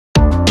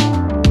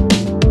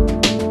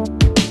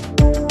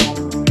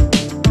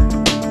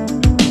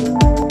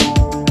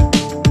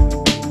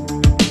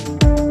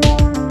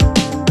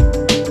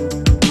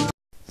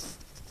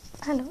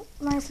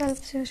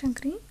myself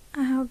Sivasankari.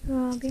 I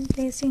have been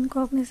placed in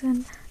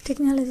Cognizant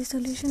Technology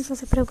Solutions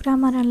as a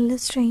Programmer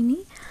Analyst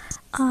trainee.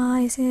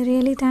 I say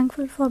really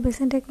thankful for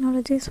Besant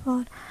Technologies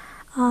for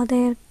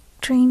their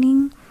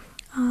training,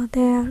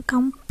 their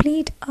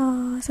complete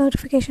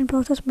certification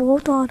process.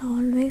 Both are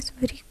always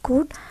very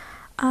good.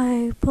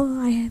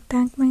 I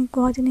thank my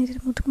coordinator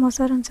Muthu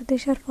sir and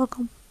Sathish for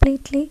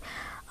completely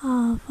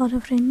for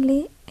a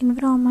friendly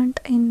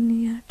environment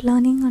in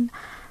learning and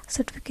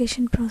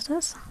certification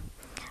process.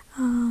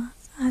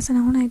 As a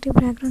non-IT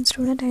background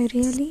student, I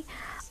really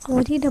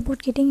worried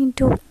about getting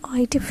into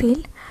IT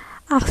field.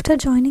 After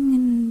joining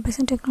in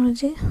Besant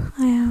Technology,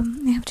 I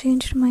have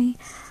changed my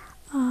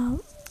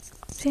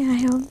I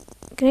have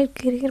great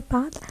career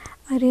path.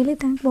 I really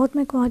thank both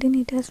my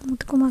coordinators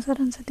Muthu sir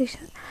and Sathish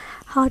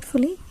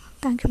heartfully.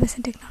 Thank you,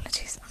 Besant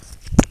Technologies.